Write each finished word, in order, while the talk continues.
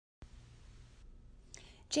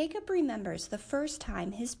Jacob remembers the first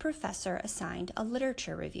time his professor assigned a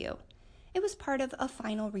literature review. It was part of a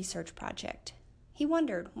final research project. He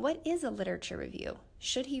wondered, what is a literature review?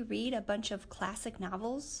 Should he read a bunch of classic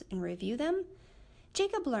novels and review them?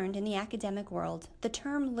 Jacob learned in the academic world the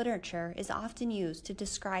term literature is often used to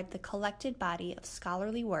describe the collected body of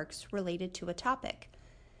scholarly works related to a topic.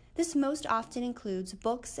 This most often includes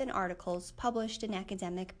books and articles published in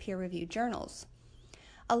academic peer-reviewed journals.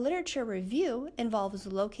 A literature review involves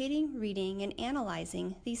locating, reading, and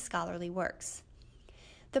analyzing these scholarly works.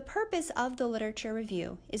 The purpose of the literature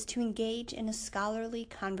review is to engage in a scholarly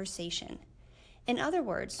conversation. In other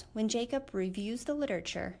words, when Jacob reviews the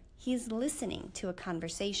literature, he is listening to a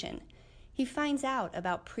conversation. He finds out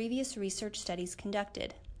about previous research studies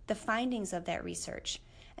conducted, the findings of that research,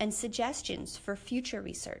 and suggestions for future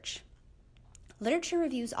research. Literature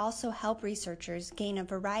reviews also help researchers gain a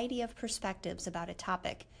variety of perspectives about a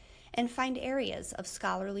topic and find areas of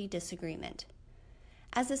scholarly disagreement.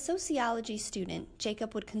 As a sociology student,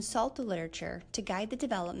 Jacob would consult the literature to guide the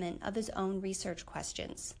development of his own research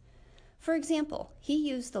questions. For example, he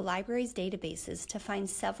used the library's databases to find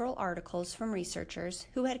several articles from researchers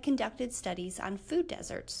who had conducted studies on food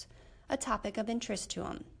deserts, a topic of interest to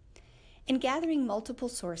him. In gathering multiple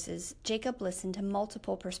sources, Jacob listened to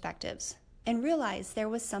multiple perspectives and realized there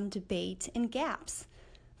was some debate and gaps.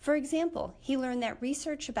 For example, he learned that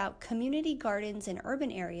research about community gardens in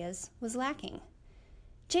urban areas was lacking.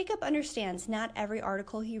 Jacob understands not every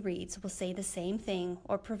article he reads will say the same thing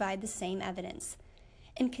or provide the same evidence.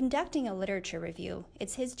 In conducting a literature review,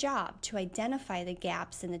 it's his job to identify the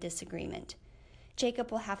gaps in the disagreement.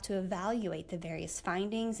 Jacob will have to evaluate the various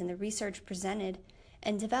findings in the research presented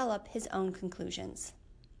and develop his own conclusions.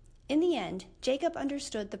 In the end, Jacob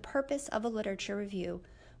understood the purpose of a literature review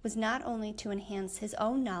was not only to enhance his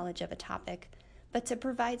own knowledge of a topic, but to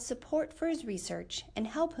provide support for his research and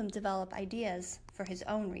help him develop ideas for his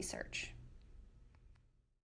own research.